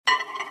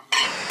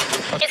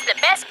It's the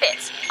best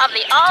bits of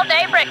the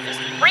all-day breakfast,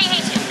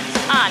 reheated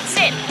on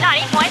Sin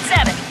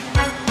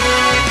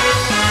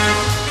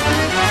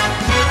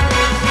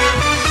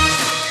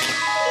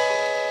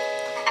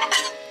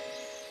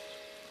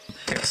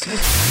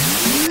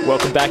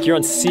Welcome back. You're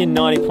on Sin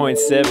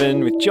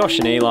 90.7 with Josh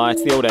and Eli.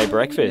 It's the all-day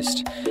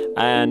breakfast.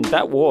 And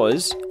that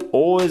was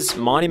Orr's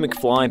Marty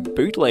McFly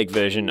bootleg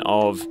version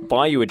of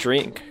Buy You a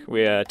Drink.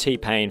 We're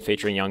T-Pain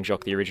featuring Young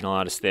Jock, the original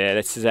artist there.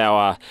 This is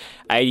our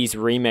 80s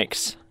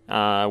remix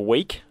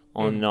week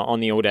on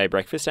the all-day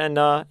breakfast. And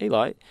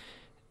Eli,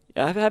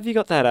 have you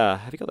got that aux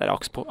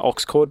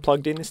cord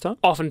plugged in this time?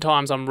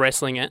 Oftentimes I'm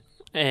wrestling it,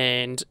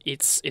 and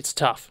it's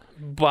tough.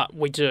 But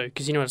we do,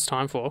 because you know what it's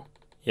time for.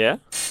 Yeah?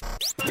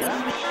 It's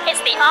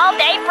the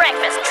all-day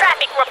breakfast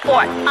traffic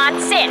report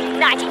on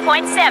Sin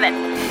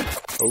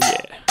 90.7. Oh,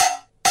 yeah.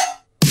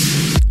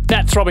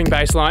 That throbbing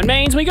bass line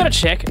means we got to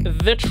check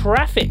the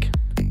traffic.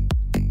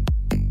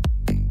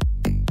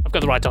 I've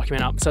got the right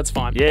document up, so it's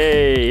fine.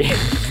 Yay!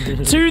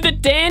 To the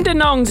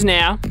Dandenongs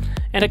now.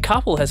 And a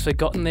couple has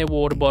forgotten their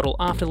water bottle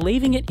after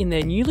leaving it in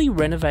their newly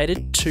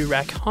renovated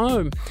 2-rack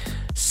home.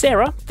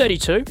 Sarah,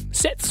 32,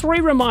 set 3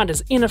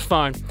 reminders in her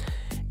phone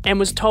and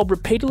was told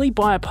repeatedly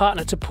by her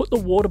partner to put the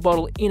water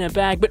bottle in a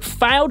bag, but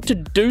failed to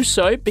do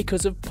so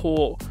because of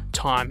poor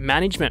time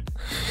management.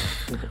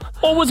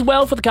 All was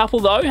well for the couple,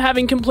 though,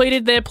 having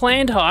completed their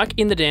planned hike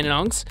in the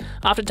Dandenongs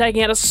after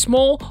taking out a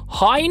small,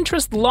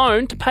 high-interest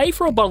loan to pay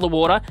for a bottle of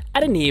water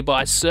at a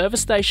nearby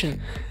service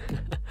station.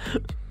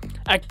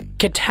 A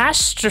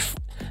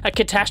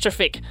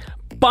catastrophic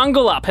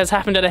bungle-up has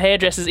happened at a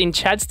hairdresser's in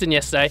Chadstone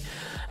yesterday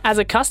as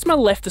a customer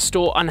left the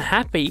store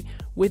unhappy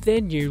with their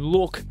new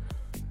look.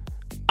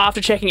 After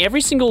checking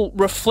every single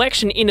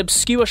reflection in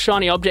obscure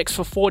shiny objects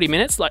for 40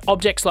 minutes, like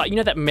objects like, you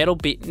know, that metal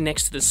bit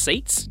next to the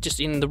seats,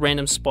 just in the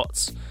random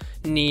spots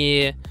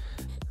near,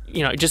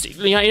 you know,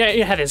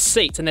 you have there's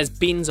seats and there's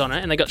bins on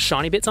it and they got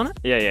shiny bits on it?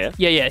 Yeah.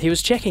 Yeah, he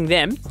was checking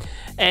them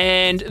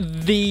and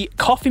the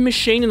coffee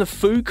machine in the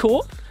food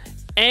court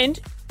and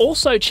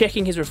also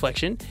checking his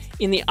reflection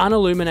in the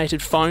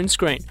unilluminated phone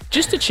screen,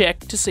 just to check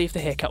to see if the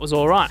haircut was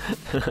all right.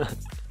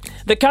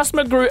 The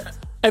customer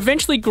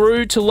eventually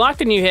grew to like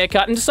the new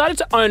haircut and decided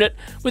to own it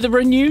with a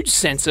renewed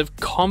sense of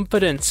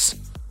confidence.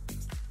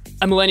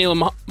 A millennial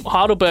in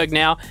Heidelberg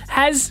now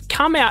has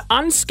come out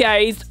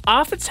unscathed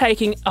after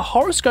taking a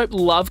horoscope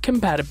love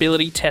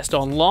compatibility test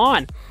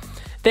online.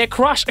 Their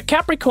crush, a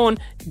Capricorn,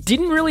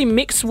 didn't really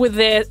mix with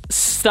their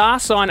star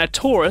sign, a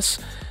Taurus,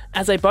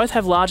 as they both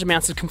have large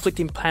amounts of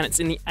conflicting planets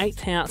in the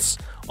 8th house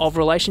of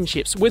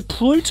relationships, with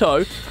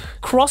Pluto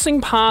crossing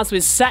paths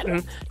with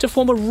Saturn to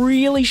form a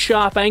really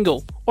sharp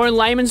angle, or in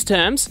layman's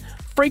terms,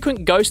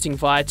 frequent ghosting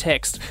via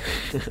text.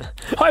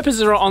 Hope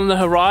is on the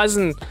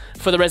horizon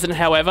for the resident,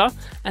 however,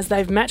 as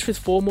they've matched with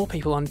 4 more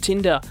people on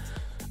Tinder.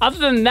 Other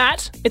than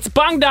that, it's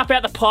bunged up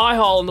out the pie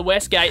hole in the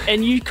Westgate,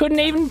 and you couldn't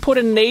even put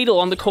a needle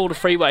on the Calder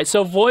Freeway,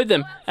 so avoid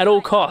them at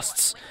all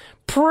costs.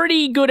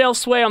 Pretty good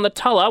elsewhere on the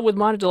Tulla, with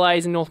minor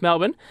delays in North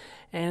Melbourne,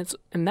 and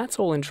that's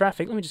all in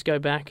traffic. Let me just go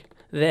back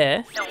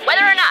there.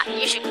 Whether or not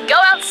you should go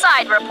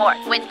outside report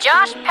with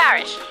Josh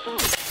Parrish.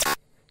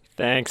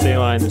 Thanks,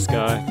 Eli in the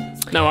sky.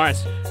 No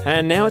worries.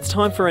 And now it's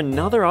time for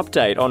another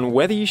update on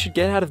whether you should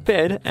get out of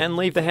bed and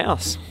leave the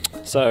house.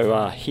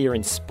 So here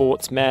in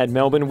Sports Mad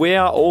Melbourne, we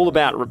are all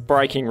about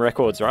breaking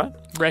records, right?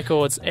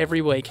 Records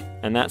every week.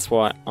 And that's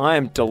why I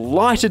am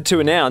delighted to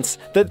announce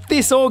that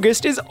this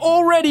August is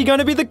already going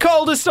to be the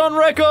coldest on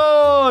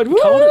record!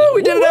 Woo!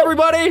 We did it,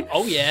 everybody!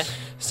 Oh, yeah.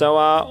 So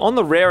on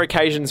the rare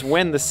occasions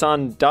when the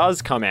sun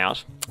does come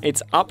out,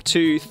 it's up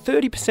to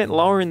 30%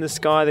 lower in the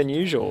sky than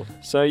usual.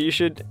 So you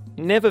should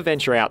never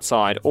venture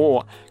outside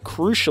or,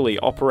 crucially,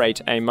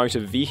 operate a motor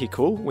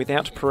vehicle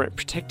without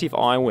protective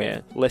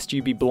eyewear, lest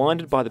you be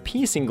blinded by the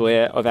piercing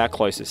glare of our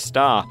closest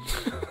star.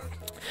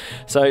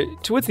 So,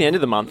 towards the end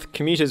of the month,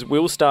 commuters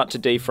will start to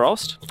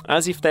defrost,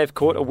 as if they've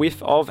caught a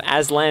whiff of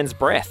Aslan's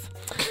breath.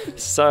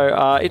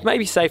 So, it may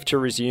be safe to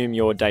resume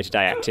your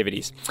day-to-day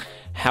activities.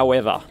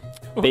 However,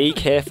 be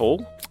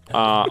careful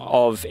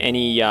of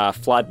any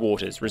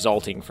floodwaters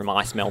resulting from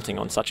ice melting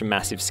on such a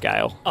massive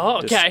scale. Oh,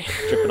 okay.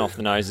 Just dripping off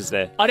the noses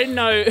there. I didn't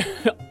know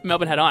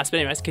Melbourne had ice, but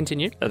anyways,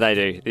 continue. They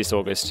do, this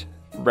August.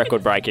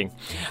 Record-breaking.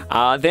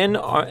 Then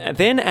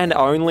and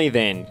only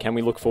then can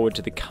we look forward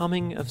to the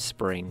coming of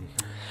spring.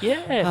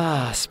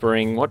 Yeah.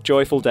 Spring. What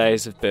joyful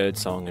days of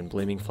birdsong and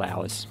blooming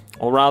flowers.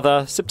 Or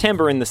rather,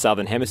 September in the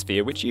Southern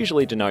Hemisphere, which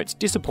usually denotes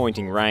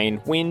disappointing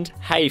rain, wind,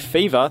 hay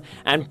fever,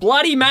 and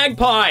bloody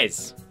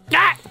magpies!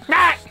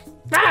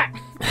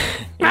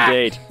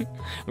 Indeed.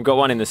 We've got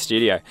one in the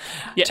studio.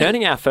 Yeah.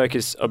 Turning our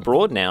focus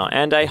abroad now,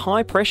 and a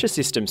high-pressure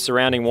system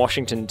surrounding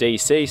Washington,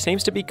 D.C.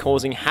 seems to be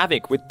causing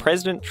havoc with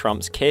President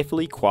Trump's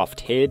carefully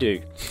coiffed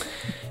hairdo.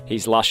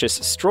 His luscious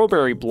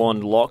strawberry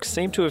blonde locks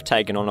seem to have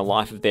taken on a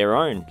life of their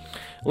own,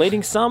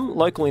 leading some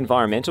local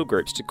environmental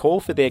groups to call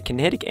for their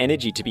kinetic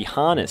energy to be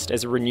harnessed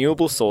as a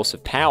renewable source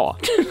of power.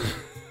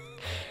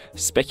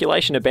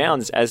 Speculation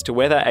abounds as to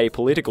whether a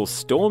political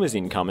storm is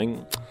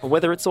incoming or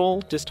whether it's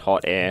all just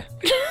hot air.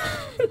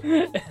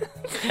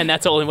 And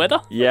that's all in weather?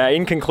 Yeah,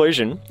 in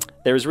conclusion,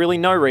 there is really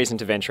no reason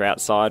to venture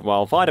outside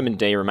while vitamin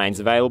D remains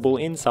available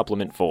in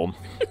supplement form.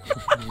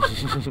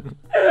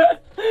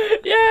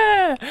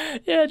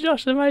 Yeah,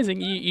 Josh,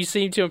 amazing. You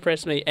seem to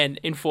impress me and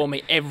inform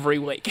me every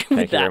week. With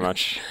Thank you that. very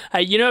much.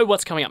 Hey, you know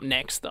what's coming up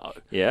next, though?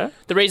 Yeah?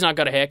 The reason I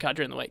got a haircut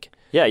during the week.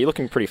 Yeah, you're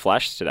looking pretty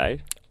flash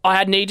today. I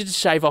had needed to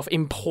shave off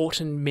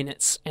important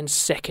minutes and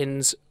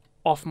seconds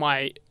off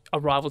my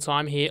arrival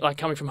time here, like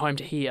coming from home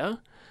to here,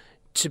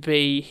 to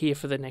be here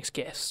for the next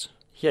guest.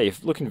 Yeah, you're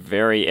looking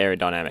very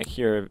aerodynamic.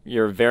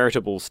 You're a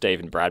veritable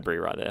Stephen Bradbury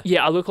right there.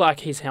 Yeah, I look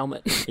like his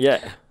helmet.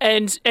 Yeah.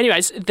 And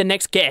anyways, the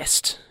next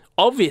guest,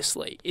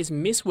 obviously, is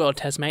Miss World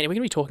Tasmania. We're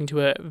going to be talking to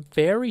her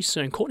very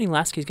soon. Courtney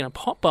Laskey is going to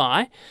pop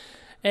by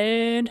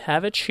and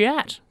have a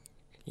chat.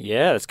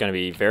 Yeah, it's going to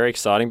be very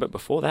exciting. But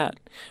before that,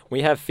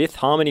 we have Fifth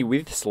Harmony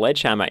with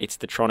Sledgehammer. It's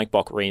the Tronic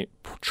Box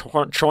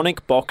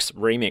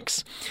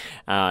remix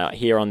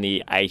here on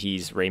the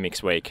 80s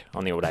Remix Week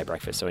on the All Day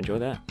Breakfast. So enjoy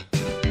that.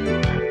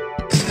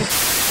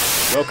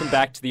 Welcome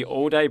back to the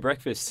All Day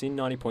Breakfast, Sin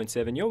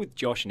 90.7. You're with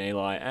Josh and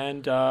Eli,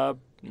 and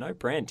no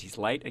Brent. He's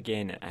late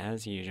again,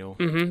 as usual.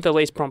 The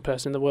least prompt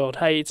person in the world.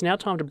 Hey, it's now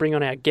time to bring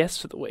on our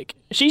guest for the week.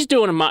 She's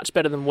doing it much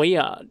better than we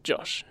are,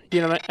 Josh. You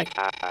know what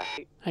I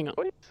mean? Hang on.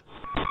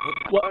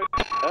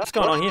 What's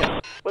going on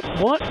here?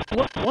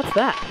 What's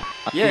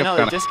that? Yeah, no,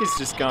 the desk is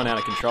just going out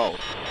of control.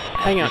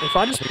 Hang on, if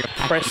I just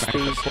press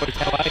these buttons.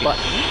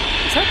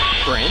 Is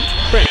that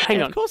Brent? Brent,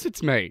 hang on. Of course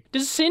it's me.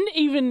 Does Sin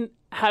even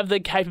have the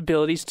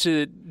capabilities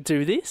to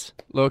do this?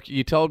 Look,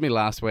 you told me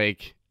last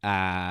week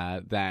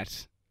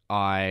that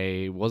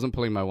I wasn't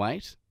pulling my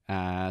weight.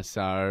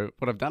 So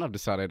what I've done, I've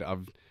decided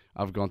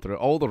I've gone through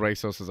all the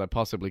resources I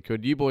possibly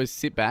could. You boys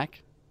sit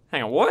back.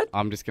 Hang on, what?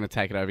 I'm just going to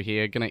take it over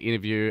here. Going to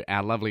interview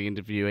our lovely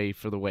interviewee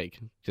for the week.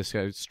 Just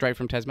go straight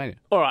from Tasmania.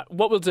 All right,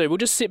 what we'll do, we'll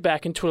just sit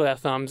back and twiddle our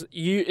thumbs.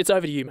 It's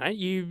over to you, mate.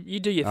 You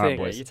do your All right, thing.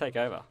 boys. You take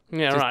over.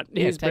 Yeah, all right.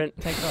 Here's Brent.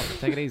 Take it off.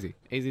 Take it easy.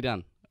 Easy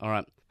done. All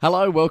right.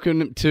 Hello,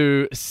 welcome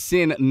to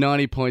Sin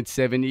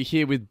 90.7. You're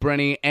here with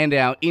Brenny and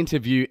our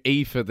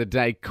interviewee for the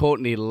day,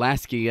 Courtney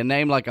Laskey. A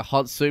name like a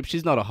hot soup.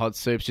 She's not a hot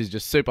soup. She's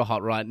just super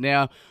hot right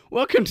now.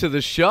 Welcome to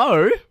the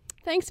show.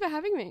 Thanks for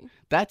having me.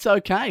 That's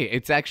okay.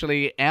 It's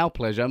actually our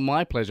pleasure,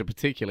 my pleasure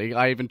particularly.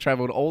 I even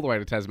travelled all the way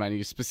to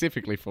Tasmania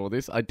specifically for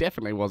this. I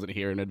definitely wasn't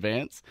here in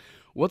advance.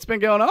 What's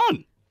been going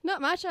on? Not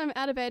much. I'm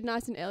out of bed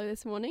nice and early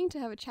this morning to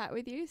have a chat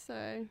with you,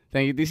 so...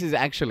 Thank you. This is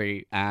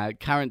actually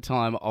current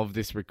time of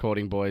this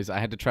recording, boys. I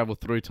had to travel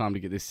through time to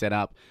get this set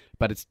up,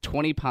 but it's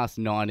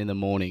 9:20 in the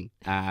morning,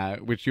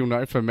 which you'll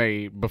know for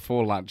me,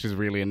 before lunch is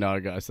really a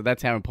no-go. So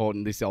that's how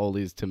important this all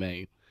is to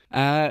me.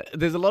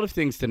 There's a lot of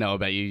things to know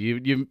about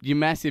you. You're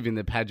massive in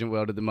the pageant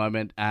world at the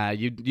moment.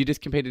 You just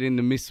competed in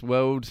the Miss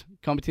World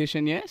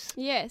competition, yes?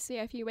 Yes,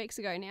 yeah, a few weeks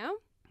ago now.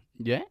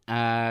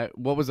 Yeah.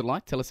 What was it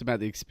like? Tell us about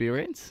the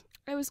experience.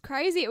 It was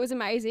crazy. It was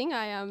amazing.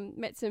 I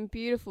met some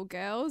beautiful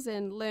girls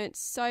and learnt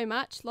so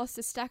much, lost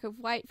a stack of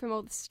weight from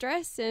all the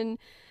stress, and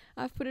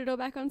I've put it all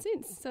back on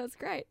since, so it's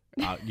great.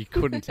 You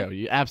couldn't tell.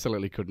 You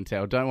absolutely couldn't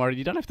tell. Don't worry.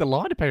 You don't have to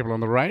lie to people on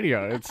the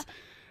radio. It's,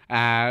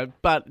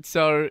 but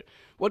so...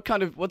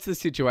 What's the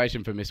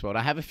situation for Miss World?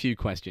 I have a few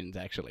questions,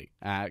 actually.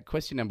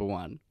 Question number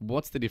one,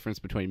 what's the difference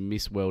between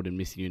Miss World and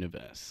Miss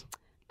Universe?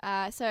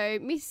 So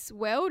Miss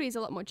World is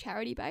a lot more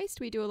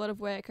charity-based. We do a lot of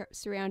work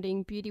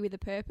surrounding beauty with a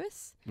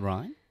purpose.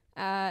 Right.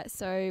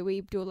 So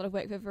we do a lot of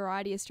work for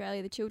Variety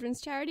Australia, the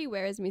children's charity,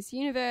 whereas Miss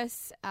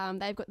Universe,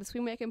 they've got the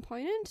swimwear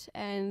component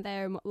and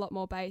they're a lot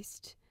more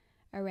based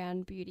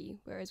around beauty,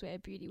 whereas we're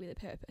beauty with a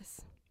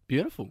purpose.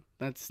 Beautiful.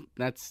 That's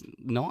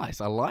nice.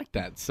 I like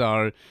that.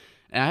 So...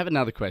 I have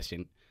another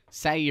question.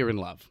 Say you're in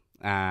love,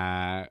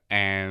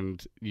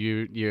 and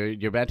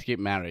you're about to get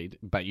married,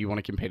 but you want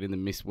to compete in the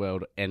Miss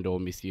World and or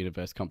Miss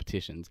Universe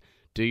competitions.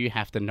 Do you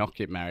have to not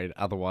get married?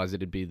 Otherwise,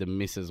 it'd be the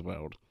Mrs.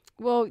 World.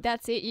 Well,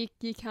 that's it.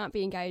 You can't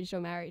be engaged or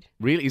married.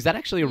 Really? Is that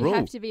actually a rule? You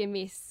have to be a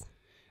Miss.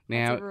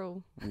 Now, that's a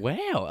rule.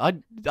 Wow.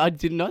 I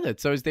didn't know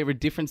that. So is there a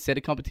different set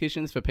of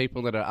competitions for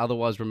people that are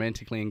otherwise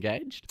romantically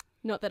engaged?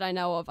 Not that I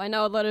know of. I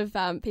know a lot of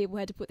people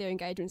had to put their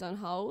engagements on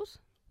hold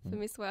for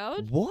Miss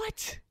World.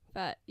 What?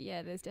 But,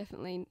 yeah, there's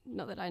definitely,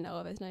 not that I know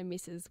of, there's no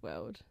Mrs.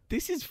 World.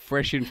 This is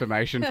fresh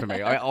information for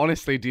me. I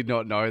honestly did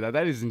not know that.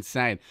 That is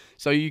insane.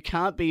 So you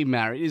can't be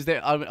married. Is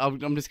there? I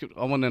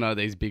want to know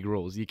these big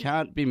rules. You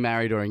can't be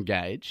married or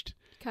engaged.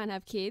 Can't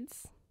have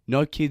kids.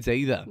 No kids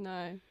either.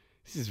 No.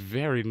 This is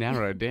very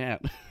narrowed down.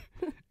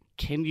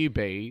 Can you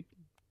be,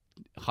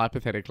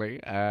 hypothetically,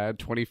 a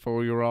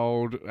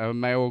 24-year-old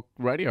male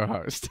radio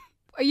host?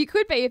 Or you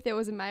could be if there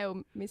was a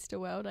male Mr.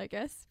 World, I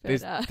guess.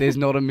 But, there's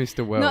not a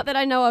Mr. World. Not that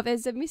I know of.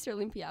 There's a Mr.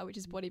 Olympia, which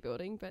is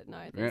bodybuilding, but no,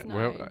 there's no...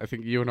 Well, I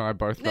think you and I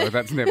both know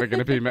that's never going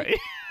to be me.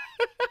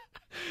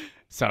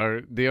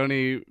 So the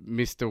only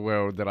Mr.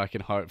 World that I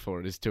can hope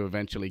for is to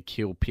eventually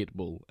kill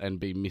Pitbull and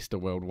be Mr.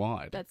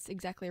 Worldwide. That's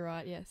exactly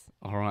right, yes.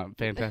 All right,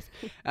 fantastic.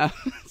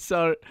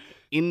 So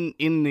in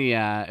the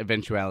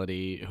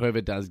eventuality,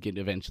 whoever does get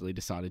eventually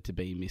decided to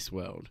be Miss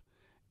World,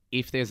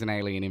 if there's an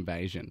alien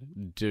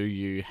invasion, do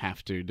you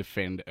have to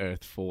defend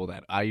Earth for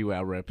that? Are you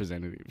our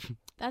representative?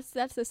 That's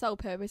the sole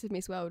purpose of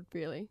Miss World,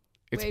 really.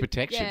 It's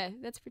protection. Yeah,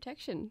 that's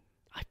protection.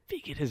 I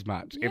figured as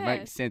much. Yeah. It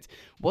makes sense.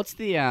 What's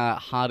the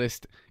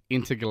hardest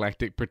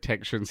intergalactic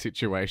protection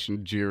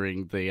situation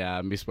during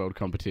the Miss World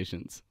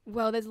competitions?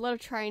 Well, there's a lot of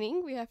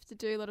training. We have to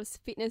do a lot of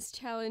fitness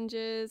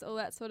challenges, all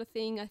that sort of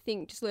thing. I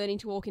think just learning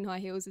to walk in high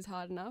heels is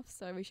hard enough,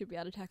 so we should be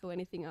able to tackle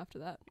anything after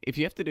that. If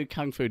you have to do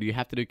kung fu, do you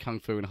have to do kung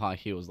fu in high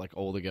heels like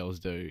all the girls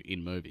do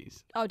in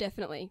movies? Oh,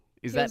 definitely.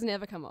 Is Heels that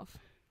never come off.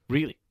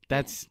 really?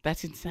 That's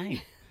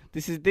insane.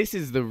 This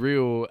is the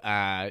real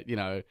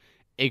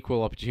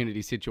equal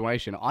opportunity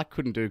situation. I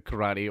couldn't do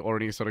karate or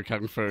any sort of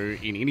kung fu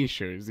in any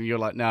shoes. And you're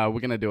like, no, we're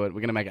going to do it.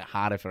 We're going to make it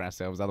harder for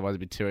ourselves. Otherwise it'd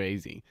be too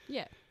easy.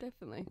 Yeah,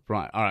 definitely.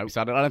 Right. All right.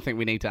 So I don't think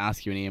we need to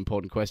ask you any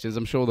important questions.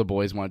 I'm sure the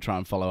boys won't try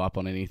and follow up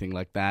on anything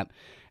like that.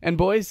 And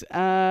boys,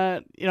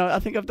 I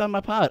think I've done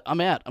my part. I'm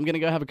out. I'm going to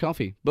go have a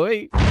coffee.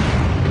 Bye.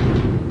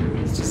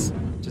 It's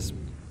just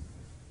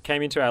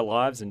came into our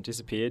lives and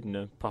disappeared in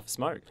a puff of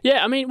smoke.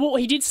 Yeah, I mean,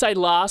 what he did say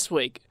last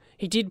week,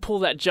 he did pull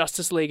that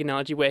Justice League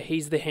analogy where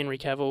he's the Henry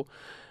Cavill,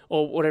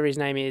 or whatever his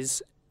name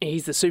is,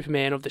 he's the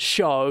Superman of the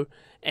show,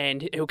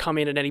 and he'll come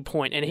in at any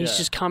point, and he's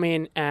just come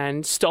in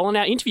and stolen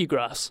our interview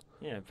grass.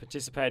 Yeah,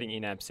 participating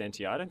in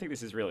absentia. I don't think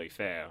this is really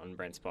fair on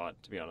Brent's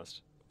part, to be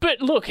honest. But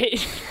look,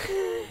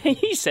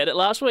 he said it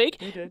last week.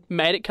 He did.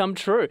 Made it come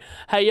true.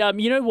 Hey,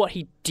 you know what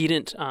he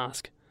didn't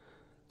ask?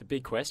 The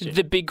big question.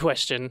 The big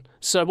question.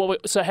 So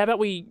how about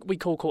we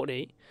call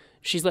Courtney?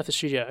 She's left the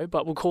studio,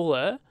 but we'll call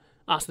her,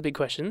 ask the big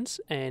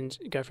questions, and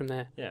go from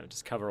there. Yeah,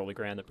 just cover all the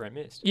ground that Brent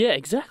missed. Yeah,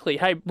 exactly.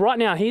 Hey, right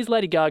now, here's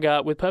Lady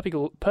Gaga with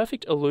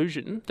Perfect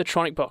Illusion, the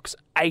Tronic Box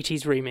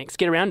 80s remix.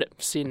 Get around it.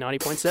 See you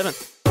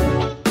 90.7.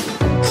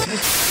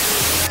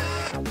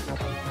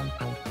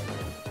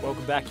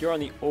 Welcome back. You're on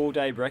the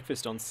all-day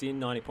breakfast on Sin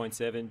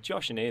 90.7.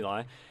 Josh and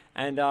Eli.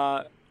 And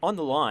on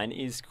the line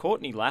is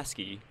Courtney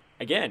Laskey.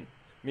 Again,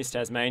 Miss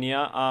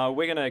Tasmania.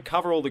 We're going to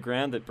cover all the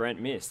ground that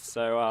Brent missed.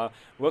 So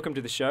welcome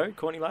to the show,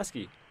 Courtney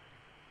Laskey.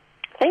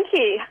 Thank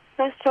you.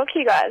 Nice to talk to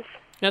you guys.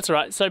 That's all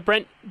right. So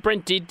Brent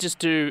did just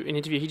do an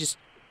interview. He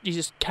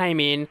just came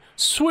in,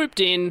 swooped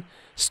in,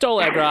 stole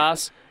our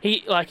grass.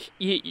 Are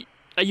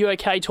you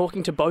okay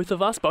talking to both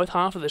of us, both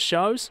half of the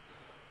shows?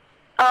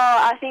 Oh,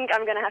 I think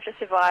I'm going to have to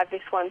survive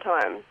this one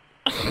time.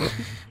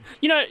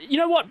 You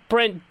know what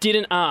Brent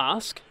didn't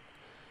ask?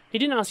 He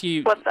didn't ask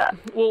you... What's that?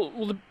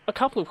 Well, a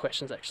couple of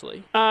questions,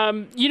 actually.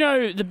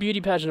 The beauty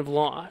pageant of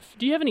life.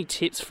 Do you have any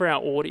tips for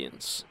our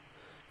audience?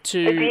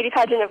 The beauty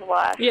pageant of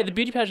life? Yeah, the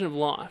beauty pageant of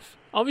life.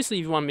 Obviously,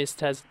 you've won Miss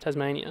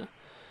Tasmania.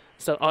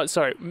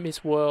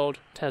 Miss World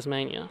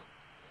Tasmania.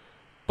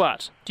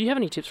 But do you have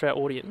any tips for our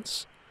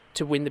audience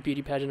to win the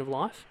beauty pageant of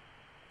life?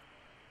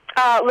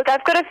 Look,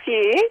 I've got a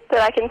few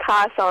that I can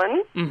pass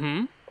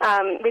on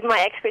with my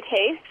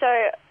expertise. So,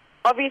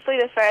 obviously,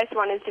 the first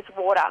one is just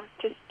water.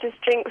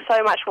 Just drink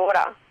so much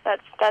water.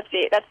 That's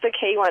it. That's the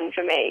key one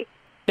for me.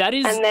 That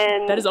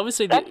is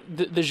obviously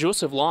the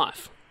juice of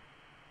life.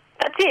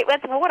 That's it.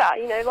 That's water.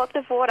 Lots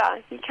of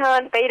water. You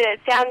can't beat it. It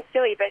sounds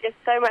silly, but just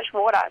so much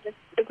water, just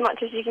as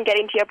much as you can get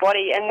into your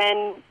body, and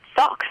then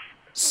socks.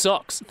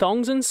 Socks,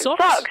 thongs and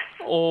socks. Socks.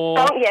 Or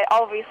yeah,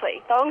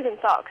 obviously thongs and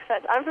socks.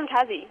 I'm from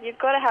Tassie. You've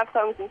got to have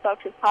thongs and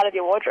socks as part of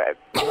your wardrobe.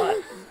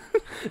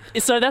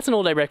 So that's an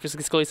all-day breakfast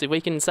exclusive. We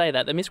can say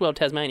that Miss World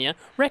Tasmania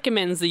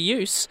recommends the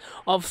use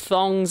of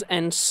thongs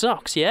and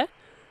socks. Yeah.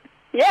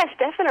 Yes,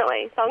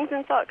 definitely. Thongs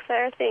and socks,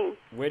 they're a thing.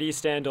 Where do you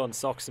stand on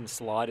socks and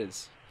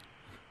sliders?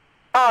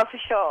 Oh, for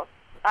sure.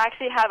 I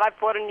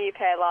bought a new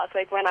pair last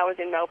week when I was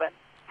in Melbourne.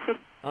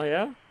 Oh,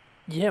 yeah?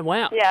 Yeah,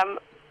 wow. Yeah, I'm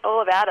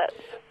all about it.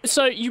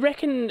 So you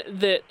reckon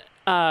that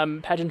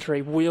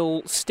pageantry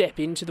will step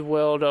into the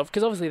world of...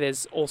 Because obviously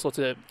there's all sorts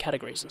of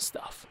categories and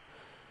stuff.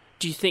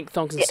 Do you think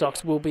thongs and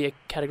socks will be a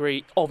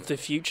category of the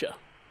future?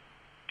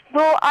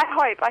 Well, I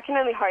hope. I can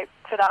only hope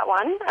for that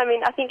one. I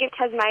mean, I think if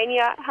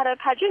Tasmania had a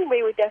pageant,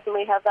 we would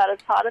definitely have that as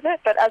part of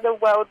it. But as a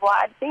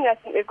worldwide thing, I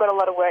think we've got a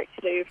lot of work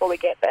to do before we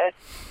get there.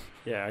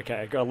 Yeah,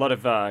 okay. Got a lot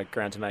of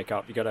ground to make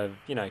up. You've got to,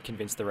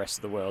 convince the rest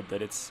of the world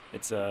that it's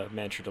a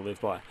mantra to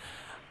live by.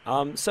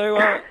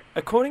 So,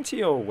 according to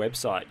your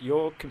website,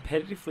 you're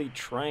competitively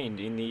trained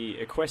in the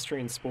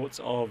equestrian sports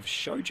of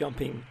show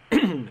jumping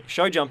and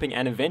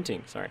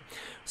eventing. Sorry.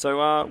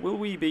 So, will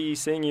we be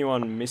seeing you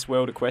on Miss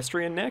World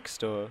Equestrian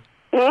next, or?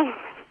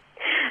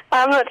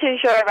 I'm not too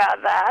sure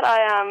about that.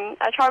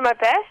 I try my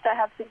best. I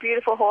have some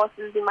beautiful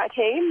horses in my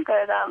team,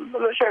 but I'm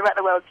not sure about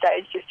the world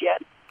stage just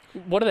yet.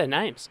 What are their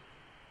names?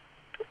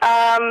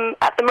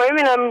 At the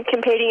moment, I'm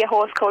competing a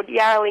horse called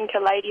Yarralinka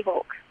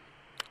Ladyhawk.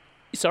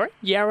 Sorry?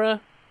 Yarralinka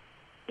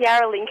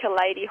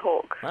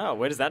Ladyhawk. Wow,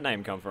 where does that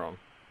name come from?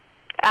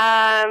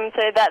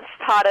 So that's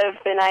part of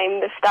the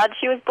name, the stud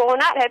she was born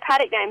at. Her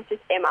paddock name's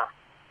just Emma.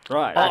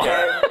 Right.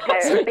 Okay.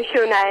 Their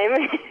official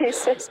name.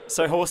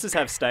 So horses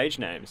have stage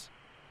names?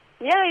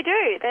 Yeah, they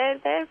do.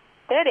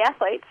 They're the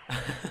athletes.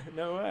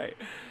 No way.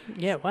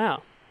 Yeah,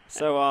 wow.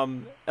 So,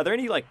 are there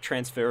any like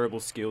transferable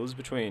skills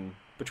between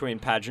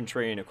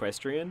pageantry and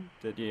equestrian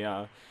that you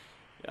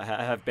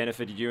have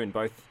benefited you in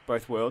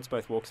both worlds,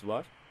 both walks of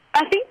life?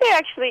 I think there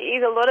actually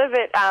is. A lot of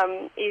it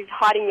is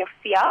hiding your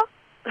fear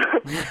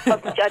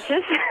of the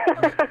judges.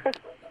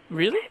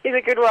 Really? Is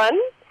a good one.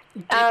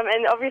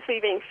 And obviously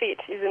being fit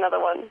is another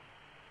one.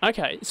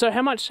 Okay, so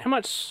how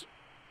much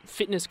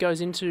fitness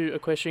goes into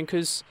equestrian?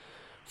 Because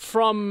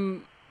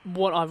from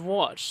what I've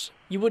watched,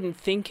 you wouldn't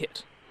think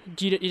it.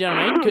 You know what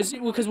I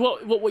mean? Because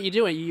what you're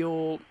doing,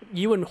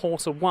 you and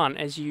horse are one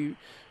as you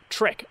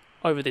trek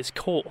over this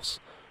course.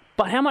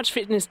 But how much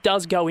fitness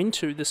does go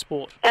into the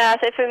sport?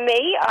 So for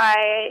me,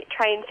 I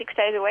train 6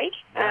 days a week.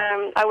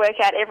 I work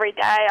out every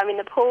day. I'm in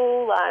the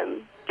pool,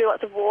 do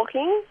lots of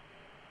walking,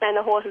 and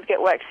the horses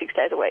get worked 6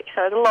 days a week.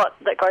 So there's a lot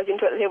that goes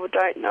into it that people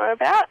don't know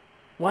about.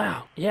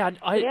 Wow. Yeah,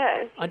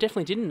 I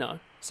definitely didn't know.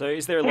 So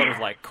is there a lot of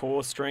like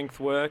core strength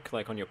work,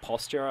 like on your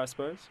posture, I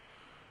suppose?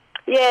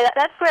 Yeah,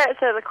 that's where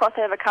sort of the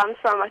crossover comes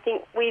from. I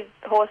think with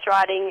horse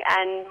riding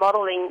and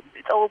modelling,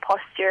 it's all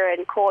posture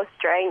and core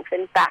strength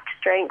and back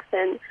strength,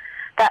 and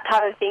that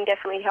type of thing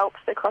definitely helps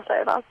the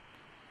crossover.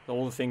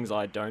 All the things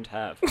I don't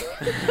have.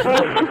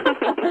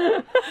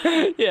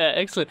 Yeah,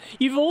 excellent.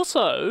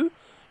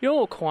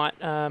 You're quite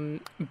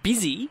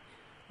busy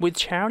with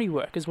charity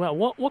work as well.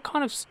 What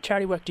kind of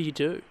charity work do you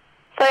do?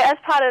 So as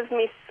part of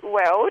Miss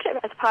World,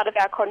 as part of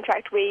our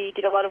contract, we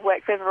did a lot of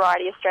work for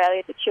Variety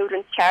Australia, the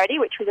children's charity,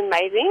 which was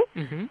amazing.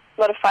 Mm-hmm. A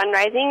lot of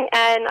fundraising.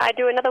 And I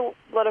do another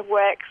lot of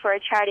work for a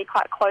charity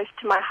quite close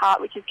to my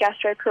heart, which is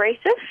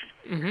gastroparesis.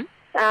 Mm-hmm.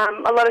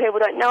 A lot of people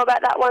don't know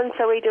about that one,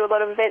 so we do a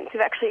lot of events.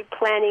 We're actually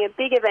planning a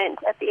big event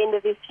at the end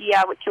of this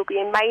year, which will be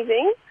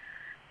amazing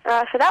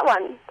for that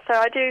one. So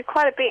I do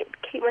quite a bit,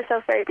 keep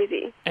myself very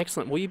busy.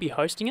 Excellent. Will you be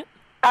hosting it?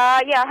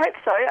 Yeah, I hope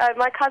so.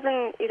 My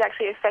cousin is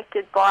actually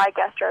affected by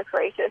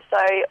gastroparesis,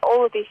 so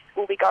all of this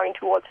will be going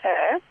towards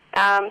her.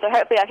 So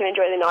hopefully I can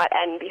enjoy the night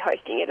and be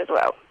hosting it as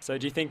well. So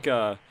do you think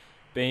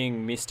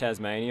being Miss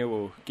Tasmania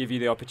will give you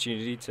the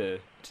opportunity to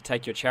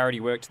take your charity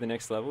work to the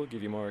next level,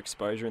 give you more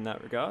exposure in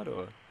that regard?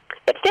 Or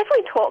It's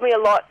definitely taught me a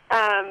lot.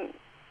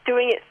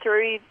 Doing it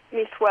through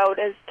Miss World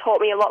has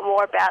taught me a lot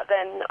more about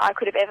than I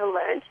could have ever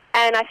learned.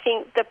 And I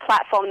think the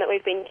platform that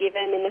we've been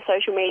given in the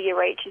social media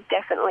reach is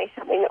definitely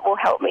something that will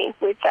help me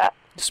with that.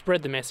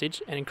 Spread the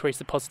message and increase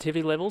the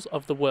positivity levels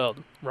of the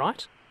world,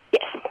 right?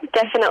 Yes,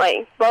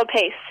 definitely. World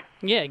peace.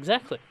 Yeah,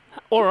 exactly.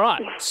 All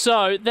right,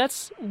 so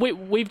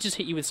we've just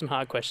hit you with some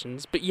hard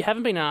questions, but you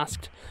haven't been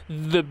asked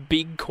the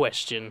big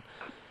question.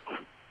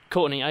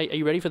 Courtney, are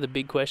you ready for the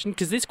big question?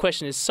 Because this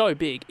question is so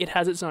big, it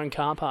has its own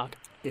car park.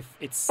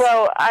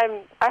 Well, I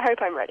hope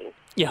I'm ready.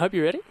 You hope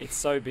you're ready? It's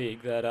so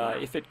big that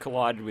if it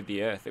collided with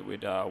the Earth, it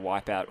would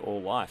wipe out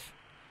all life.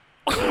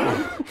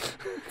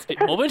 It's a bit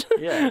morbid.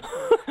 Yeah.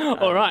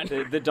 All right.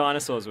 The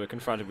dinosaurs were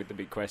confronted with the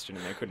big question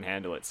and they couldn't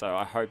handle it, so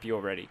I hope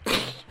you're ready.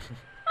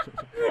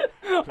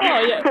 Oh,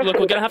 yeah. Look,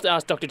 we're going to have to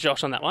ask Dr.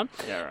 Josh on that one.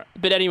 Yeah, right.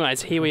 But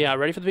anyways, here we are,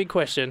 ready for the big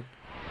question.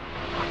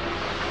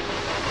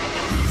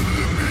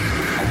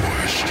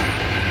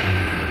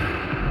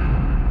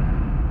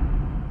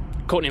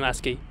 Courtney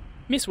Laskey,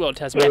 Miss World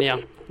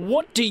Tasmania,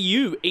 what do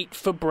you eat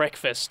for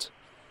breakfast?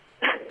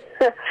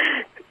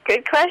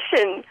 Good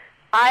question.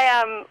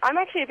 I'm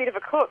actually a bit of a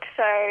cook,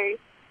 so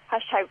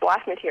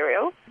 #wife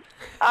material.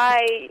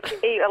 I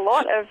eat a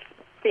lot of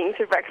things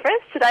for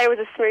breakfast. Today was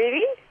a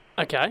smoothie.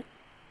 Okay.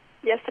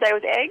 Yesterday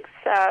was eggs,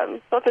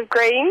 lots of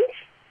greens.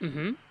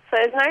 Mm-hmm. So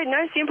there's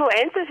no simple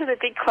answer to the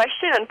big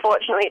question,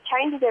 unfortunately. It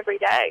changes every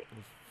day.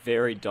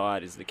 Varied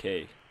diet is the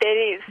key. It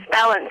is.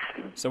 Balance.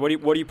 So what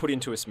do you put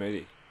into a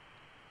smoothie?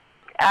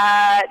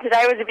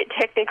 Today was a bit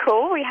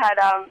technical. We had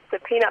the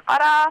peanut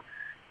butter,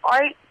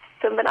 oats,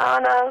 some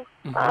banana,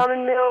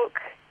 almond milk,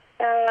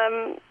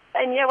 and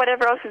yeah,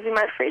 whatever else is in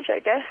my fridge, I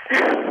guess.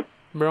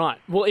 Right.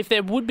 Well, if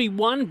there would be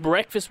one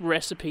breakfast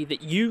recipe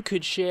that you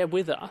could share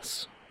with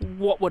us,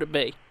 what would it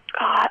be?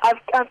 Oh,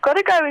 I've got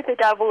to go with the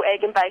double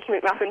egg and bacon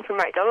McMuffin from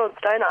McDonald's,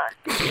 don't I?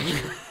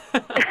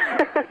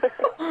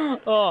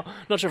 Oh,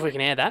 not sure if we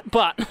can air that,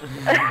 but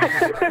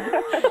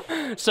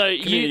so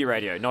Community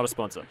radio, not a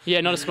sponsor.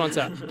 Yeah, not a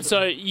sponsor.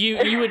 So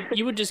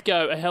you would just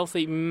go a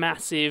healthy,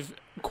 massive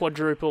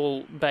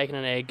quadruple bacon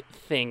and egg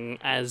thing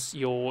as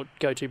your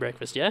go-to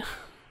breakfast, yeah?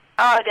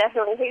 Oh,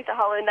 definitely. Heaps of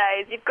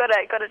hollandaise. You've got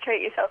to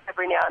treat yourself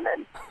every now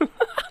and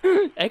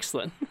then.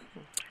 Excellent.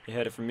 You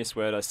heard it from Miss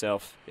Word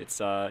herself.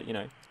 It's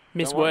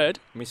Miss Word.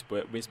 Miss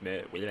World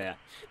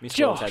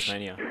Josh.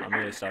 Tasmania. I'm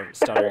really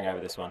stuttering over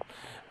this one.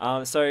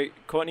 So,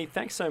 Courtney,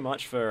 thanks so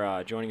much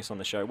for joining us on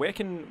the show. Where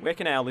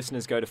can our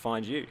listeners go to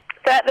find you?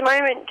 So at the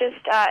moment,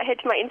 just head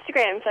to my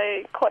Instagram,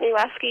 so Courtney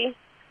Laskey,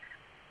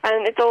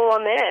 and it's all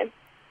on there.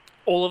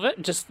 All of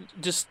it?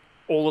 Just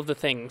all of the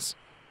things?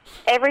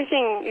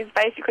 Everything is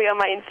basically on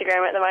my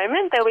Instagram at the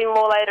moment. There'll be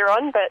more later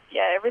on, but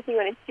yeah, everything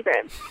on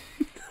Instagram.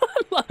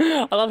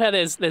 I love how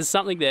there's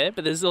something there,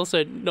 but there's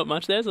also not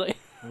much there. It's like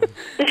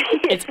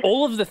It's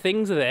all of the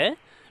things are there,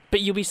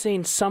 but you'll be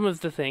seeing some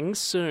of the things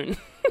soon.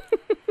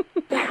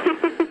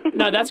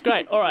 No, that's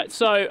great. All right,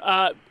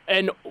 so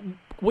and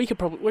we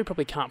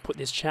probably can't put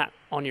this chat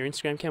on your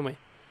Instagram, can we?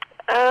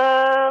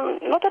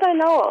 Not that I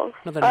know of.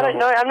 I don't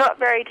know. I'm not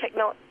very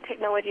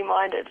technology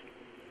minded.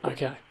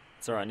 Okay.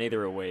 It's all right.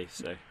 Neither are we.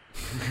 So.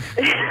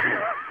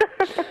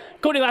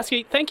 Courtney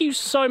Laskey, thank you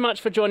so much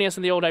for joining us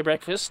in the All Day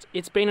Breakfast.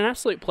 It's been an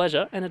absolute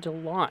pleasure and a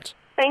delight.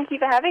 Thank you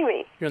for having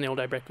me. You're on the All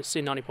Day Breakfast,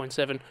 Sin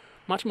 90.7.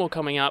 Much more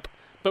coming up.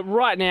 But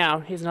right now,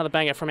 here's another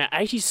banger from our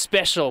 80s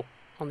special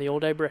on the All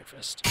Day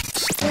Breakfast.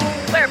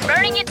 We're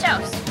burning your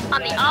toast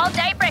on the All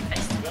Day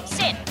Breakfast.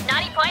 Sin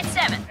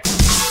 90.7.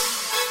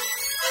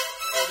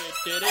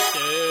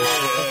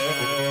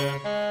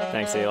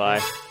 Thanks, Eli.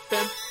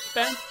 Bam,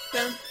 bam,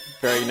 bam.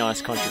 Very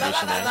nice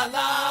contribution there.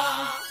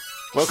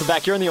 Welcome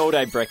back. You're on the All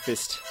Day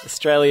Breakfast,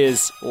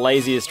 Australia's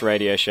laziest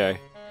radio show.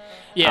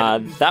 Yeah.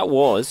 That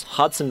was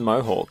Hudson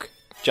Mohawk,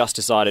 Just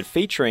Decided,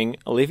 featuring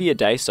Olivia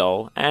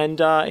Daysol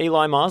and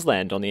Eli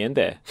Marsland on the end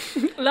there.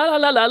 La la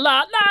la la la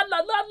la la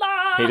la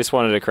la. He just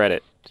wanted a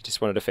credit. Just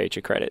wanted a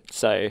feature credit.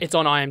 So It's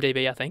on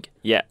IMDb, I think.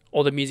 yeah.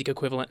 Or the music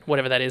equivalent,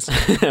 whatever that is.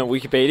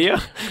 Wikipedia.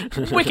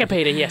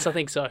 Wikipedia, yes, I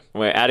think so.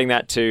 We're adding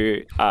that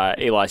to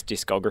Eli's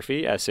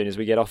discography as soon as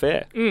we get off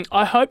air.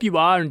 I hope you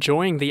are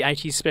enjoying the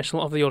 80s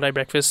special of the All Day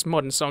Breakfast,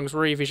 modern songs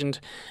revisioned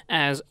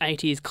as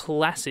 80s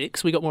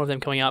classics. We got more of them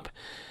coming up.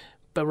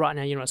 But right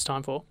now, you know what it's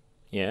time for?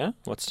 Yeah?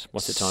 What's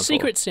it time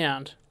Secret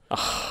Sound. for?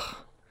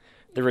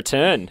 The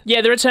return.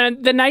 Yeah, the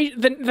return. The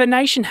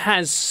nation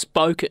has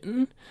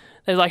spoken.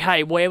 They're like,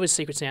 hey, where was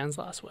Secret Sounds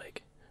last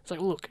week? It's like,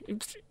 look,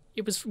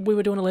 it was we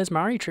were doing a Les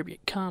Murray tribute.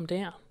 Calm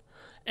down,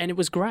 and it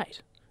was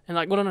great. And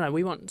like, well, no,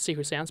 we want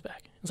Secret Sounds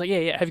back. It's like,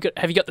 yeah.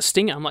 Have you got the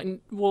stinger? I'm like,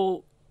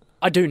 well,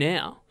 I do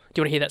now. Do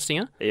you want to hear that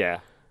stinger? Yeah.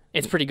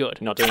 It's pretty good.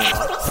 Not doing it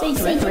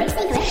right.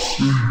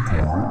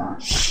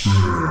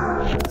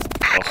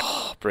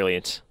 Oh,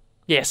 brilliant.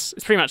 Yes,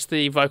 it's pretty much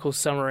the vocal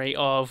summary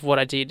of what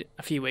I did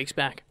a few weeks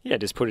back. Yeah,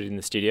 just put it in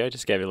the studio.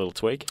 Just gave it a little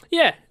tweak.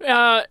 Yeah,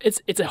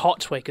 it's a hot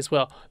tweak as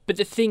well. But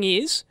the thing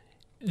is,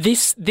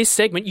 this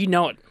segment, you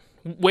know it.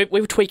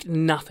 We've tweaked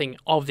nothing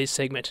of this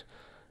segment.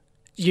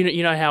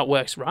 You know how it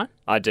works, right?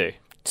 I do.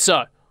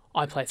 So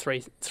I play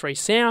three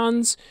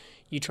sounds.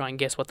 You try and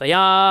guess what they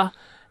are,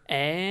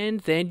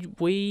 and then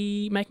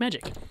we make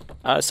magic.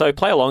 So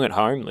play along at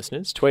home,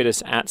 listeners. Tweet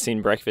us at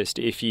Sin Breakfast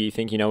if you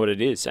think you know what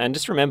it is. And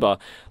just remember,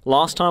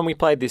 last time we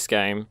played this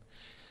game,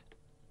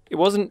 it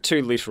wasn't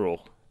too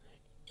literal.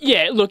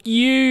 Yeah, look,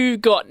 you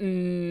got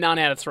none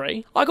out of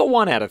 3. I got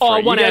 1 out of 3.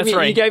 Oh, 1 out of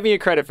 3. You gave me a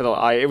credit for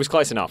it was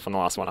close enough on the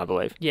last one, I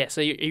believe. Yeah, so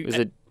It was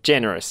a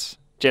generous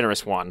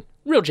one.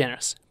 real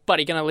generous.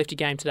 Buddy, going to lift your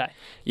game today?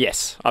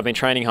 Yes, I've been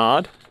training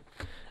hard.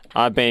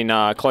 I've been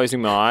closing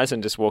my eyes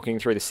and just walking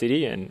through the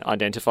city and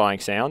identifying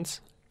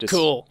sounds.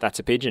 Cool. That's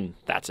a pigeon.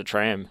 That's a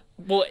tram.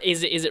 Well,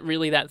 is it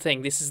really that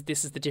thing? This is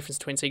the difference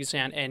between secret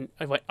sound and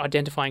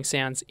identifying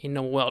sounds in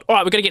normal world. All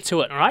right, we've got to get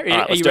to it. All right,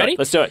 are you ready?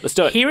 Let's do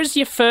it. Here is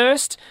your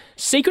first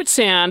secret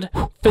sound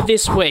for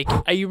this week.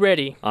 Are you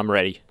ready? I'm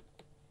ready.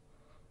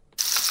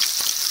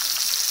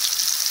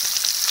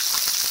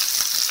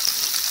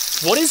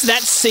 What is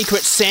that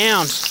secret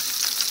sound?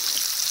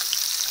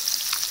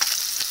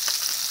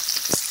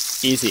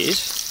 Is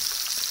it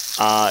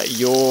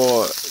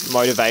your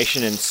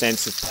motivation and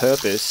sense of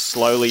purpose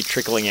slowly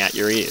trickling out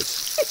your ears?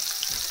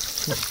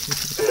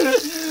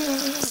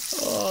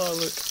 Oh,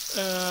 look.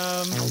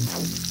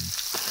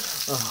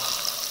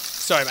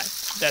 Sorry, mate.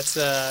 That's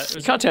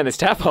You can't turn this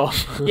tap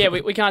off. yeah,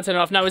 we can't turn it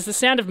off. No, it was the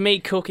sound of me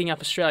cooking up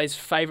Australia's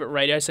favourite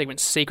radio segment,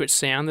 Secret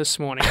Sound, this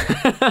morning.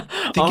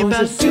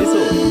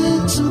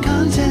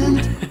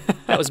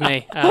 That was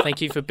me. Thank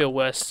you for Bill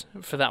Worst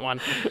for that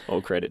one.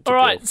 All credit to All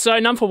right, Bill. so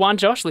number 1,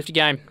 Josh, lift your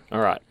game.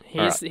 All right.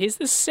 Here's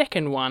the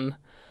second one.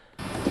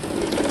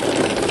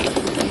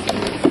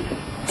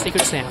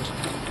 Secret sound.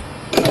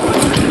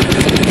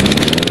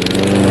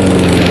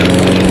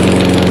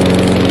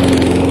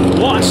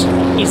 What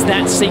is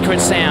that secret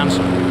sound?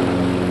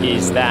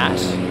 Is that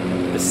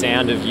the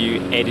sound of you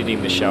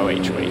editing the show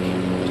each week?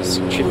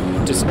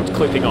 Just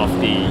clipping off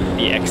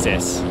the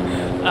excess.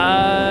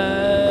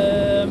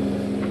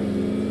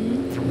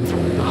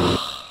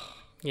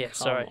 Yeah,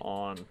 sorry. Come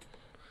on.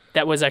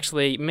 That was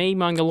actually me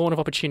mowing the lawn of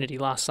opportunity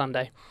last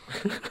Sunday.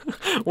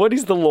 What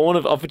is the lawn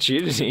of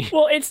opportunity?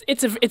 Well,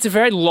 it's a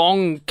very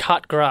long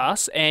cut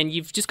grass, and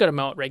you've just got to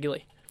mow it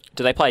regularly.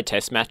 Do they play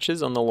test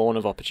matches on the lawn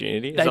of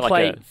opportunity? Is They it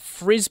play like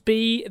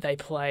frisbee, they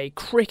play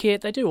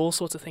cricket, they do all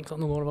sorts of things on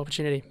the lawn of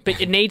opportunity.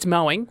 But it needs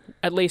mowing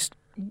at least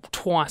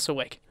twice a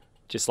week.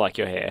 just like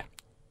your hair?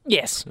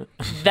 Yes,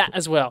 that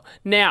as well.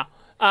 Now,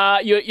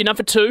 you're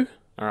number 2.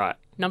 All right.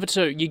 Number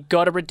 2, you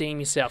got to redeem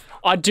yourself.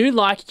 I do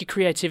like your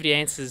creativity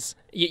answers.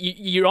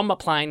 You're on my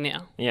plane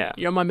now. Yeah.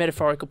 You're on my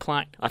metaphorical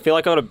plane. I feel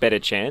like I got a better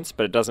chance,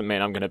 but it doesn't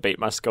mean I'm going to beat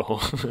my score.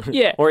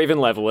 Yeah. Or even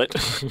level it.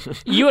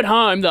 You at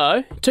home,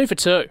 though, 2 for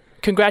 2.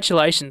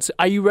 Congratulations.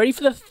 Are you ready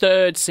for the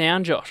third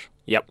sound, Josh?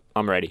 Yep,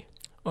 I'm ready.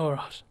 All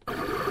right.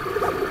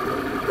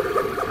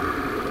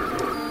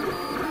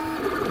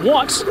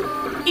 What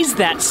is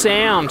that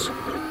sound?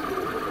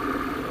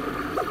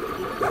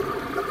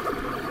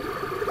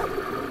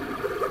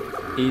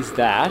 Is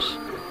that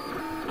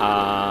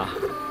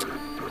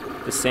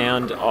the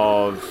sound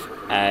of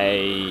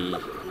a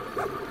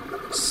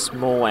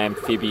small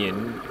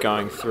amphibian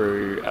going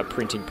through a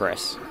printing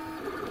press?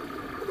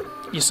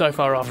 You're so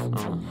far off.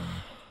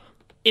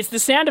 It's the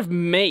sound of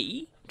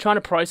me trying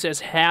to process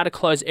how to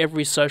close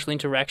every social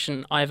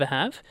interaction I ever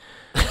have.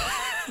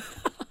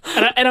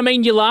 and I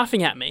mean, you're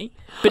laughing at me,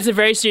 but it's a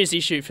very serious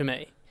issue for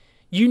me.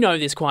 You know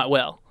this quite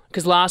well,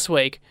 because last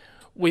week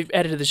we've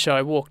edited the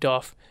show, walked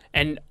off,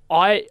 and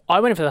I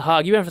went for the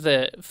hug, you went for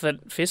the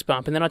fist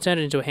bump, and then I turned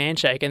it into a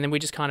handshake, and then we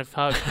just kind of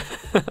hugged.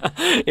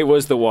 It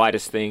was the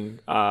widest thing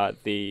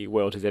the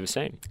world has ever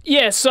seen.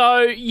 Yeah, so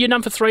you're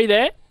number 3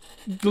 there.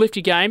 Lift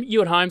your game.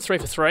 You at home, 3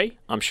 for 3.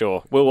 I'm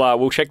sure.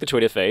 We'll check the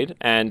Twitter feed,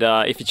 and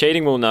if you're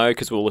cheating, we'll know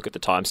because we'll look at the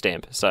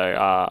timestamp.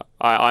 So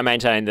I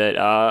maintain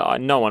that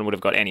no one would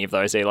have got any of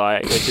those,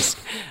 Eli. They're just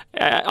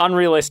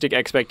unrealistic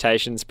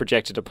expectations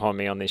projected upon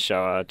me on this show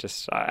are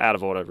just out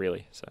of order,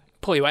 really. So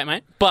pull your weight,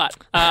 mate. But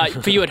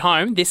for you at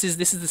home, this is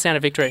the sound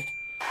of victory.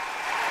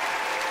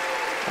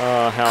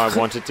 Oh, how I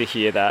wanted to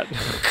hear that.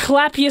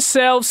 Clap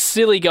yourselves,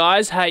 silly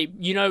guys. Hey,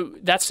 you know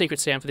that's secret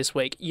sound for this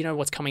week. You know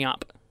what's coming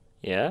up.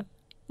 Yeah?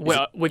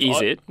 Well,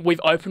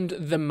 we've opened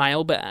the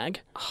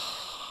mailbag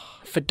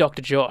for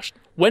Dr. Josh.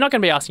 We're not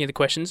going to be asking you the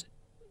questions.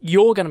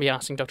 You're going to be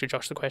asking Dr.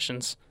 Josh the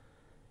questions.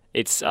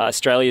 It's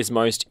Australia's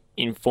most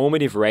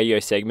informative radio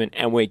segment,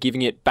 and we're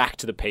giving it back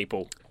to the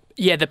people.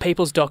 Yeah, the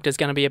People's Doctor is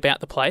going to be about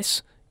the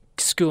place,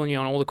 schooling you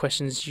on all the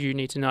questions you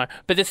need to know.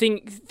 But the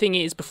thing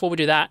is, before we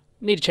do that,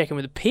 need to check in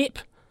with a Pip.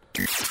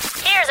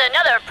 Here's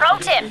another pro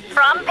tip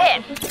from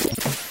Pip.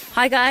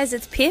 Hi guys,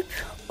 it's Pip.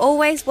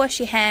 Always wash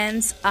your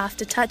hands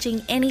after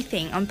touching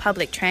anything on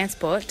public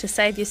transport to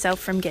save yourself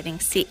from getting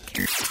sick.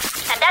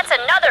 And that's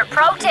another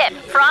pro tip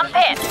from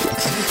Pip.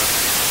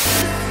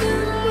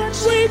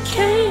 We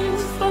came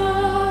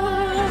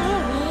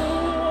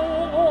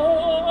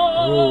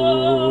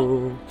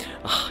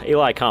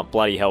Eli can't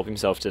bloody help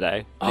himself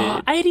today.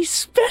 80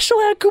 special,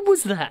 how good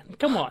was that?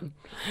 Come on.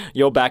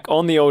 You're back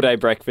on the All Day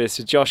Breakfast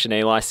with Josh and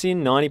Eli,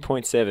 Sin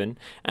 90.7,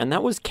 and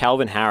that was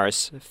Calvin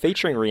Harris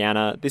featuring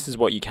Rihanna, This Is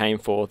What You Came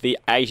For, the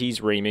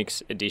 80s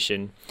remix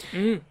edition.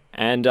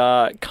 And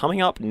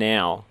coming up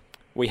now,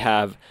 we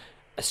have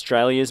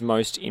Australia's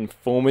most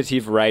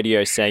informative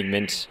radio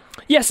segment.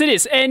 Yes, it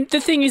is. And the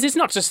thing is, it's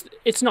not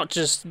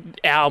just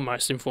our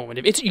most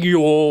informative, it's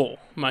your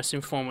most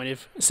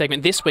informative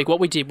segment. This week, what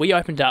we did, we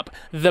opened up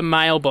the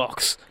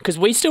mailbox, because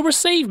we still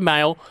receive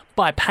mail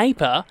by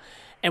paper,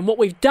 and what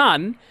we've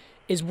done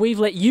is we've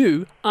let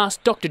you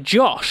ask Dr.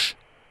 Josh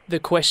the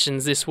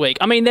questions this week.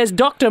 I mean, there's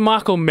Dr.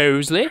 Michael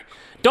Mosley,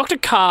 Dr.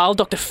 Carl,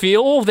 Dr.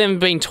 Phil, all of them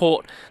being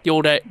taught the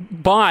All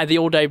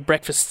Day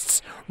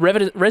Breakfast's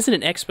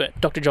resident expert,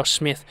 Dr. Josh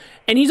Smith.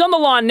 And he's on the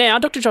line now.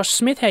 Dr. Josh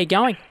Smith, how you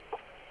going?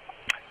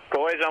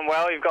 Boys, I'm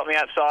well. You've got me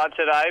outside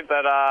today,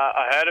 but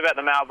I heard about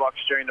the mailbox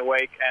during the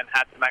week and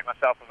had to make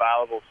myself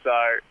available. So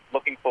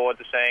looking forward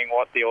to seeing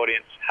what the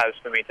audience has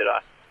for me today.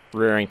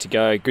 Raring to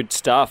go. Good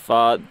stuff.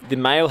 The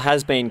mail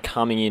has been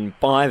coming in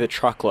by the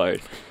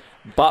truckload.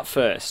 But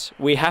first,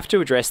 we have to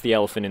address the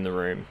elephant in the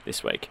room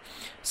this week.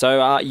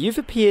 So you've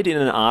appeared in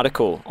an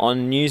article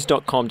on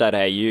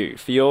news.com.au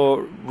for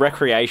your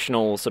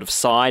recreational sort of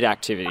side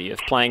activity of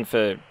playing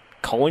for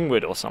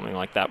Collingwood or something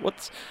like that.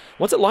 What's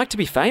it like to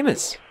be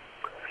famous?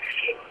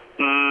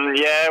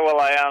 Yeah, well,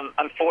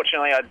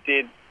 unfortunately I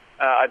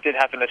did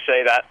happen to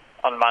see that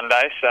on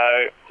Monday.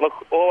 So look,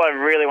 all I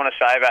really want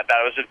to say about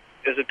that was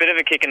it was a bit of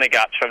a kick in the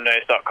guts from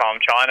news.com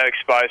trying to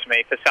expose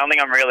me for something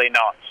I'm really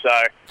not. So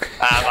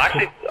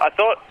actually, I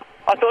thought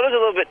it was a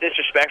little bit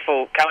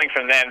disrespectful coming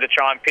from them to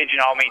try and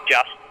pigeonhole me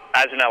just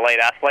as an elite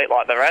athlete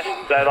like the rest.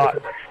 So like,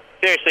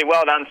 seriously,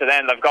 well done to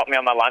them. They've got me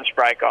on my lunch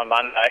break on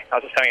Monday.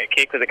 I was just having a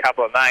kick with a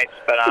couple of mates.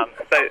 But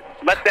so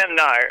let them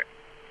know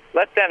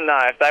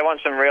if they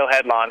want some real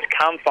headlines,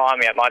 come find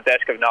me at my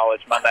desk of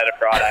knowledge Monday to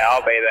Friday. I'll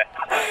be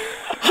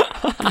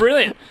there.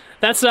 Brilliant.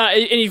 That's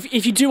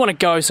if you do want to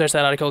go search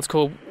that article, it's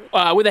called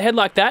with a head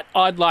like that,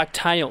 I'd like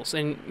tails,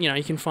 and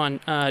you can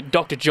find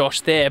Dr. Josh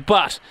there.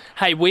 But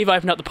hey, we've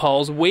opened up the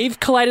polls, we've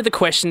collated the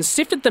questions,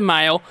 sifted the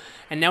mail,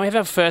 and now we have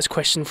our first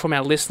question from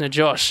our listener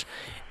Josh.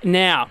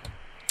 Now,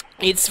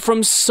 it's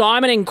from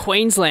Simon in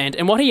Queensland,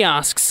 and what he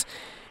asks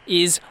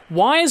is,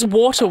 why is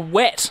water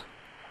wet?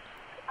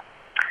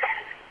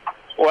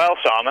 Well,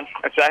 Simon,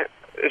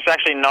 it's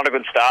actually not a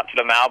good start to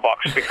the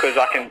mailbox because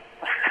I can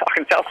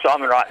tell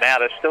Simon right now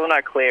there's still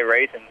no clear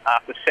reason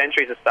after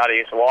centuries of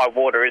studies why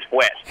water is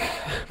wet.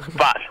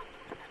 But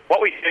what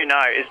we do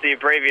know is the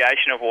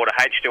abbreviation of water,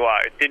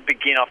 H2O, did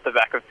begin off the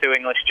back of two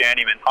English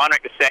journeymen,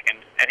 Heinrich II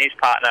and his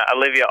partner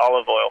Olivia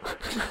Olive Oil.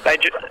 They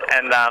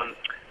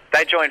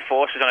joined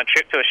forces on a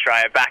trip to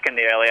Australia back in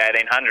the early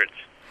 1800s.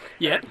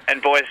 Yeah.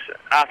 And boys,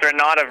 after a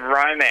night of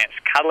romance,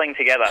 cuddling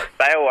together,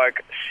 they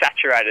awoke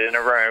saturated in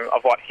a room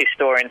of what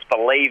historians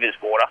believe is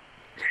water.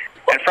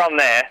 And from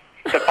there,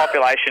 the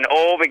population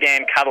all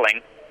began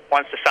cuddling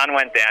once the sun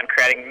went down,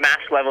 creating mass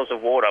levels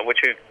of water, which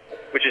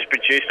has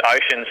produced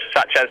oceans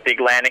such as the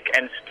Atlantic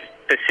and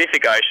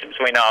Pacific Oceans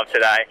we know of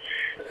today.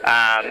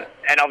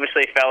 And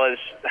obviously, fellas,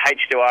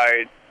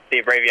 H2O, the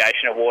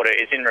abbreviation of water,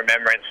 is in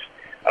remembrance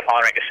of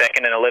Heinrich II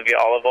and Olivia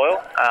Olive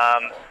Oil.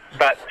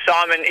 But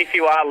Simon, if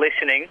you are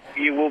listening,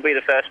 you will be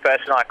the first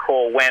person I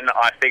call when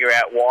I figure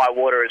out why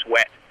water is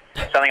wet.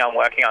 Something I'm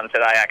working on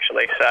today,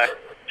 actually. So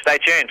stay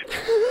tuned.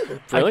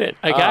 Brilliant.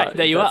 Okay,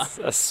 there you are. That's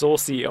a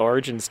saucy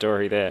origin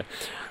story there.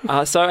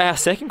 So our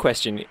second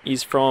question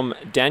is from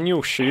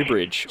Daniel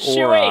Shoebridge,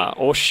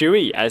 or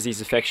Shuey, as he's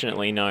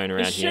affectionately known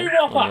around here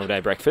on the All Day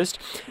Breakfast.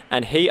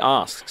 And he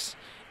asks,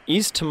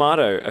 is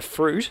tomato a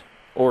fruit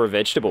or a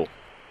vegetable?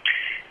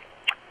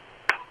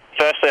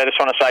 Firstly, I just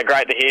want to say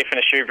great to hear from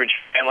the Shoebridge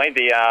family,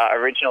 the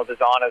original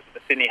designers of the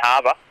Sydney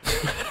Harbour.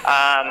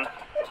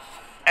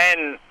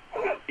 And,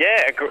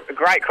 yeah, a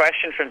great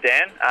question from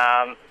Dan.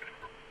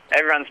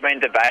 Everyone's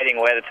been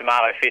debating where the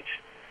tomato fits,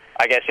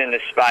 I guess, in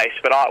this space.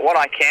 But what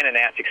I can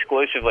announce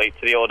exclusively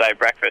to the all-day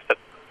breakfast, that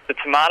the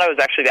tomato is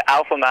actually the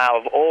alpha male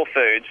of all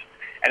foods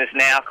and is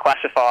now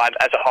classified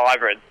as a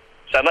hybrid.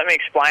 So let me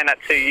explain that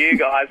to you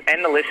guys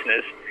and the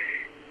listeners.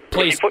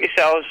 Please.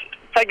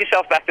 Take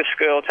yourself back to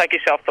school, take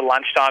yourself to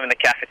lunchtime in the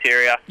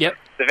cafeteria. Yep.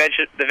 The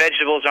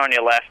vegetables are on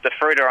your left, the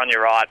fruit are on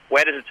your right.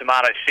 Where does the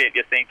tomato sit,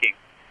 you're thinking?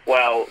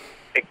 Well,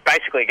 it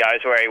basically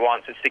goes where he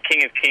wants. It's the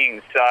king of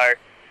kings. So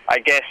I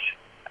guess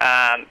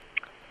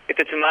if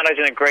the tomato's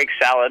in a Greek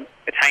salad,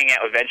 it's hanging out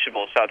with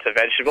vegetables, so it's a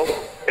vegetable.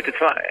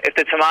 If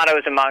the tomato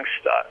is amongst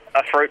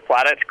a fruit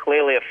platter, it's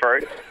clearly a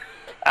fruit.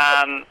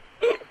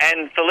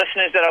 And for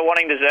listeners that are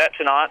wanting dessert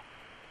tonight,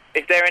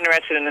 if they're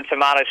interested in the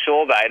tomato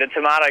sorbet, the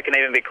tomato can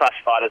even be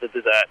classified as a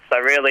dessert. So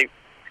really,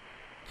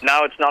 no,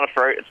 it's not a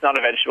fruit, it's not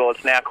a vegetable,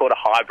 it's now called a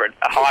hybrid.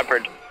 A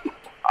hybrid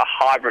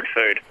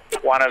food.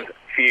 One of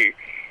few.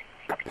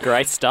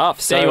 Great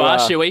stuff. There you are,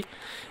 Shuey.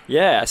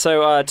 Yeah,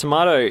 so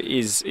tomato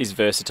is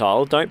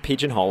versatile. Don't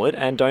pigeonhole it,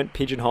 and don't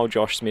pigeonhole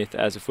Josh Smith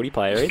as a footy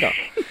player either.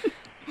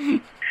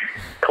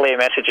 Clear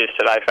messages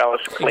today,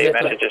 fellas. Clear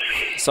messages.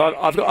 So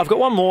I've got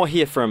one more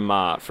here from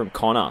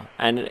Connor,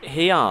 and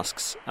he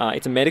asks,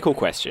 it's a medical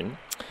question.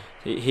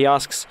 He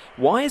asks,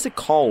 why is a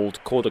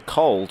cold called a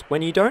cold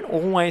when you don't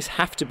always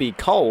have to be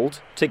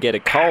cold to get a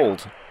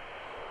cold?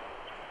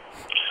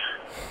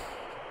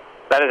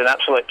 That is an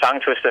absolute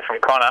tongue twister from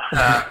Connor.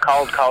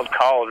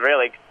 Cold.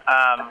 Really?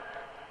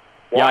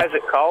 Why is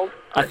it cold?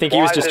 I think he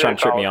was just trying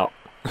to trip me up.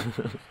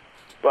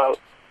 Well,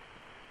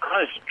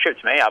 Connor's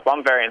tripped me up.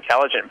 I'm very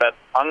intelligent, but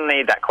I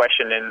need that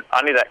question in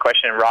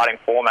writing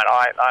format.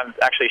 I'm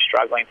actually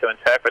struggling to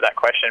interpret that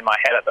question in my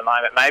head at the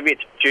moment. Maybe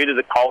it's due to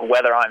the cold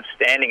weather I'm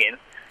standing in,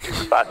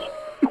 but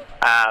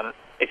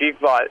if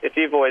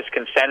you boys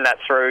can send that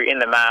through in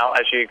the mail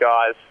as you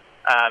guys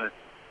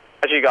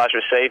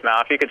receive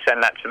mail, if you could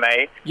send that to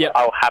me, yep,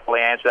 I'll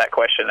happily answer that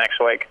question next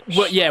week.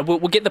 Well, yeah, we'll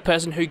get the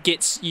person who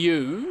gets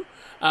you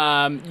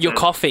your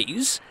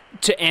coffees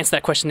to answer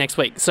that question next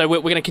week. So we're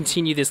going to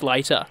continue this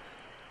later.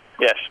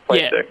 Yes,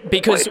 please do.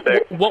 Because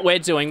please do. What we're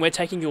doing, we're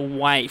taking you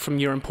away from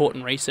your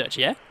important research,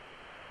 yeah?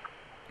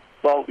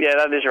 Well, yeah,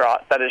 that is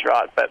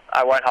right, but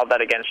I won't hold that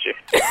against you.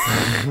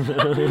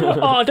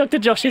 Oh, Dr.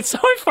 Josh, it's so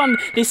fun.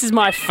 This is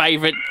my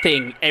favourite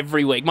thing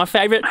every week. My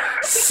favourite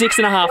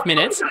 6.5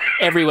 minutes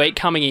every week,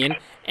 coming in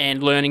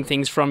and learning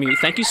things from you.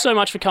 Thank you so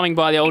much for coming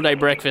by the All Day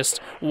Breakfast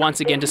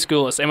once again to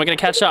school us. And we're going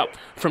to catch up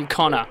from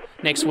Connor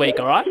next week,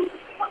 all right?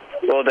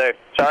 Will do.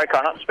 Sorry,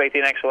 Connor. Speak to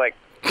you next week.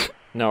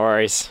 No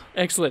worries.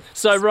 Excellent.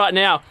 So right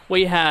now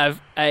we have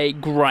a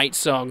great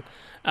song.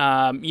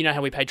 You know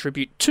how we paid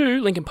tribute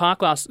to Linkin Park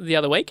the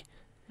other week?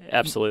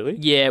 Absolutely.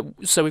 Yeah,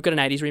 so we've got an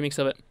 80s remix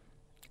of it.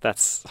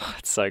 It's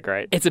so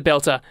great. It's a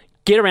belter.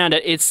 Get around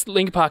it. It's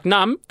Linkin Park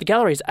Numb, the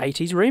Gallery's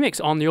 80s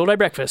remix on the All Day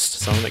Breakfast.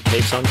 Song that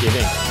keeps on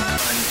giving.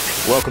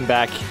 Welcome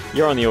back.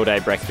 You're on the All Day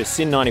Breakfast,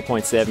 Sin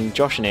 90.7,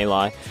 Josh and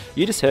Eli.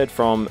 You just heard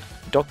from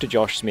Dr.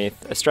 Josh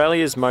Smith,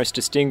 Australia's most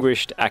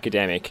distinguished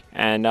academic,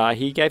 and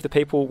he gave the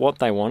people what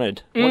they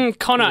wanted.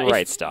 Connor.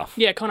 Great stuff.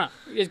 Yeah, Connor.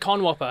 Is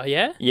Con Whopper,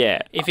 yeah?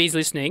 Yeah. If he's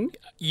listening,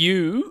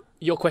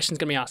 your question's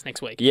going to be asked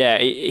next week. Yeah,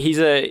 he's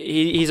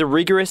a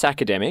rigorous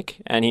academic,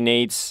 and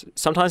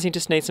sometimes he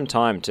just needs some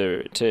time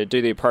to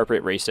do the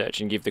appropriate research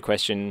and give the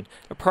question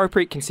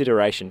appropriate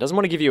consideration. Doesn't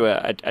want to give you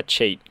a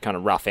cheat, kind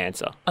of rough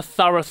answer. A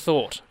thorough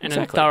thought and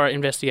Exactly. a thorough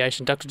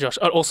investigation. Dr. Josh.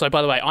 Also,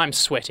 by the way, I'm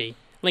sweaty.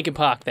 Linkin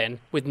Park then,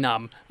 with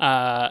Numb.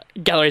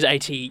 Gallery's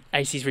 80s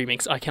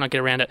remix. I cannot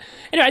get around it.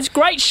 Anyway, it's a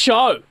great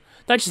show,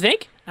 don't you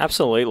think?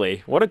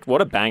 Absolutely.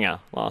 What a banger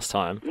last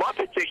time. My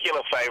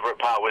particular favourite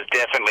part was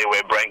definitely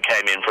where Brent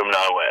came in from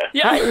nowhere.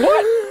 Yeah. Hey,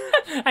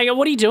 what? Hang on,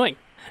 what are you doing?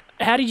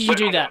 How did you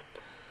do that?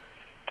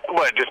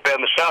 Well, just been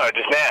on the show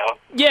just now.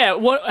 Yeah.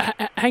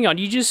 What? Hang on.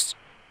 You just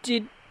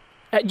did.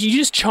 Did you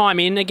just chime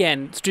in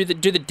again to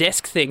do the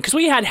desk thing? Because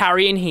we had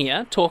Harry in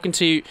here talking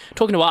to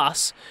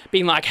us,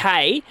 being like,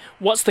 "Hey,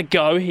 what's the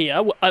go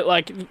here?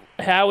 Like,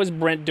 how is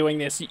Brent doing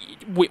this?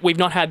 We've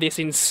not had this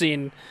in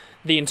Sin,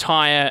 the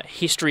entire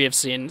history of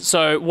Sin.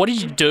 So, what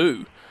did you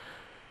do?"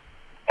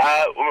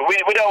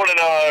 We don't want to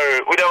know.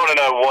 We don't want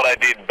to know what I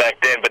did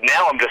back then. But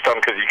now I'm just on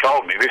because you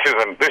called me. This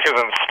isn't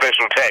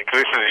special text.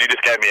 This is you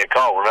just gave me a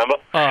call. Remember?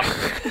 Oh,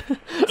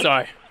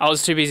 sorry. I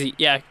was too busy.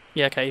 Yeah.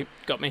 Okay, you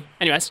got me.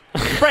 Anyways,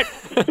 Brent,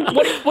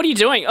 what are you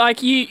doing? Like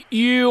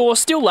you're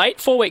still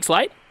late. 4 weeks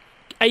late.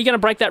 Are you going to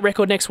break that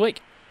record next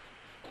week?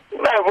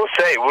 No, we'll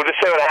see. We'll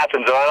just see what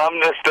happens. I'm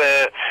just,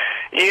 I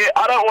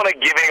don't want to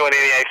give anyone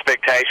any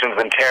expectations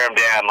and tear them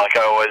down like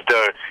I always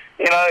do.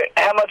 You know,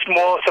 how much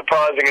more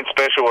surprising and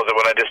special was it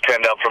when I just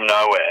turned up from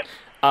nowhere?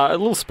 A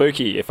little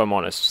spooky, if I'm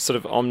honest. Sort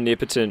of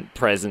omnipotent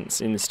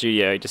presence in the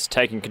studio, just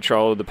taking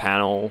control of the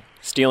panel,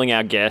 stealing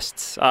our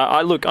guests.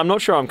 Look, I'm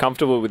not sure I'm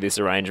comfortable with this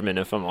arrangement,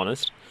 if I'm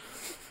honest.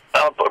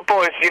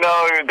 Boys, you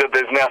know that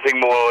there's nothing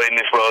more in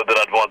this world that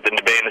I'd want than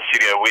to be in the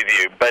studio with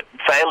you. But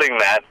failing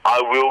that,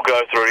 I will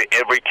go through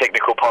every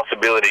technical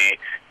possibility.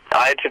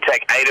 I had to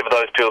take 8 of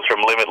those pills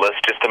from Limitless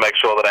just to make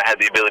sure that I had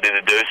the ability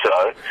to do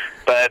so.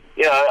 But,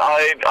 you know,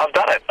 I've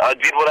done it. I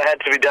did what I had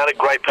to be done at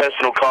great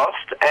personal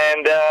cost.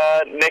 And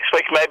next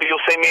week, maybe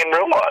you'll see me in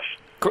real life.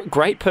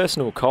 Great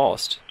personal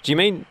cost? Do you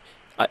mean...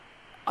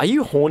 Are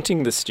you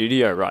haunting the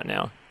studio right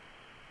now?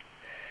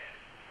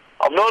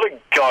 I'm not a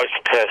ghost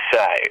per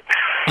se.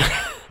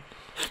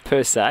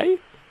 Per se?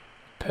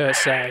 Per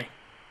se.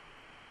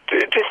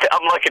 Just,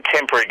 I'm like a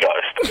temporary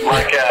ghost.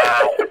 Like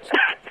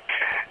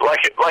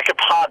a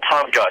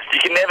part-time ghost. You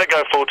can never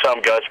go full-time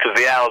ghost because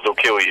the hours will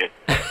kill you.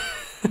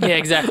 Yeah,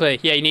 exactly.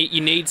 Yeah, you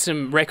need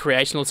some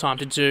recreational time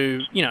to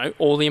do, you know,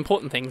 all the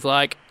important things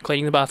like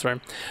cleaning the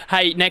bathroom.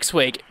 Hey, next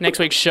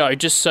week's show,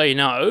 just so you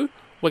know,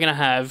 we're going to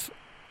have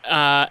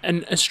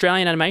an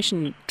Australian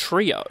animation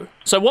trio.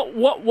 So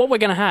what we're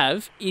going to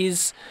have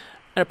is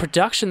a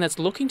production that's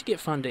looking to get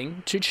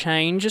funding to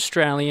change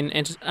Australian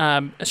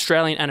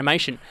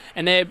animation,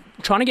 and they're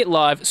trying to get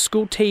live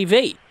school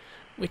TV,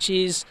 which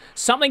is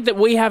something that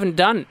we haven't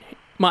done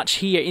much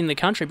here in the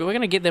country, but we're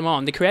going to get them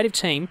on, the creative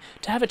team,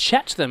 to have a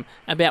chat to them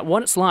about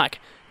what it's like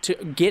to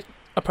get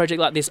a project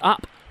like this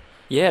up.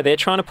 Yeah, they're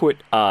trying to put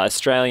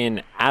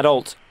Australian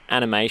adult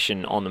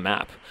animation on the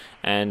map.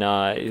 And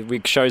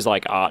shows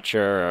like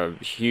Archer are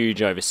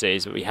huge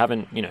overseas, but we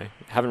haven't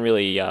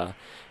really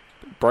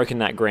broken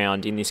that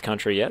ground in this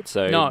country yet.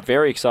 So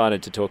very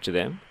excited to talk to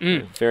them.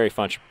 Very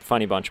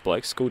funny bunch of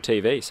blokes. School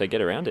TV, so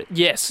get around it.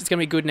 Yes, it's going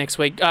to be good next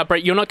week.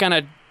 Brett, you're not going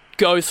to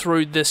go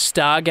through the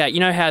Stargate. You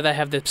know how they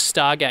have the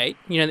Stargate?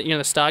 You know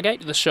the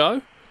Stargate, the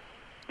show?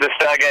 The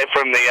Stargate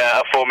from the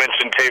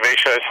aforementioned TV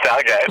show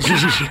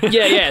Stargate.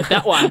 yeah,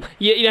 that one.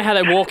 You know how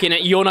they walk in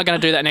it? You're not going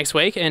to do that next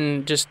week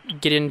and just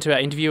get into our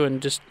interview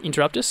and just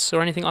interrupt us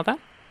or anything like that?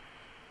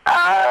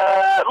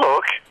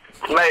 Look,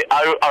 mate,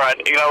 all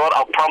right, you know what?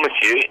 I'll promise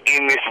you,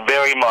 in this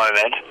very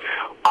moment,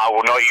 I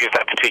will not use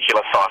that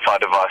particular sci-fi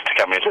device to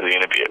come into the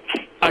interview.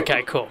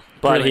 Okay, cool.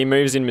 But Brilliant. He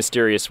moves in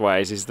mysterious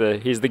ways. He's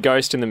the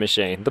ghost in the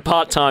machine. The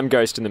part-time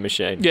ghost in the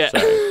machine. Yeah. So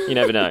you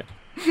never know.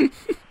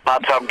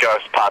 Part-time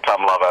ghost,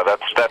 part-time lover.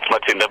 That's my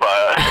Tinder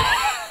bio.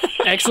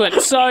 Excellent.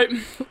 So,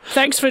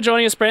 thanks for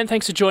joining us, Brent.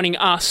 Thanks for joining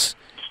us.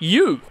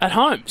 You, at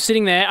home,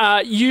 sitting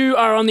there, you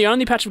are on the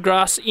only patch of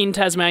grass in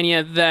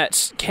Tasmania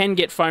that can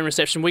get phone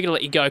reception. We're going to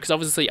let you go because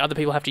obviously other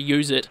people have to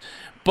use it.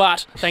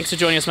 But thanks for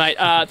joining us, mate.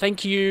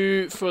 Thank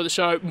you for the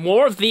show.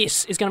 More of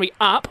this is going to be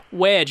up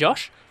where,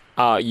 Josh?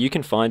 You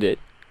can find it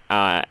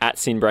at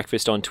Sin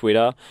Breakfast on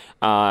Twitter,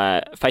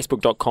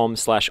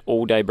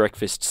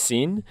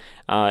 facebook.com/alldaybreakfastsin.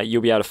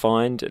 You'll be able to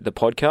find the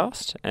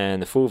podcast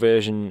and the full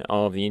version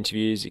of the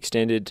interviews,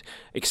 extended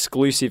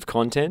exclusive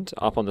content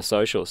up on the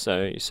social.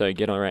 So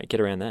get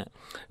around that.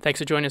 Thanks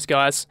for joining us,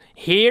 guys.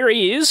 Here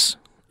is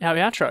our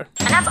outro.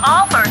 And that's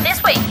all for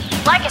this week.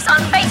 Like us on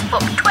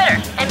Facebook,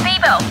 Twitter, and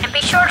Bebo, and be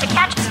sure to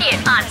catch us here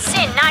on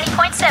Sin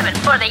 90.7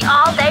 for the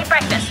all-day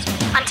breakfast.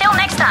 Until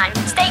next time,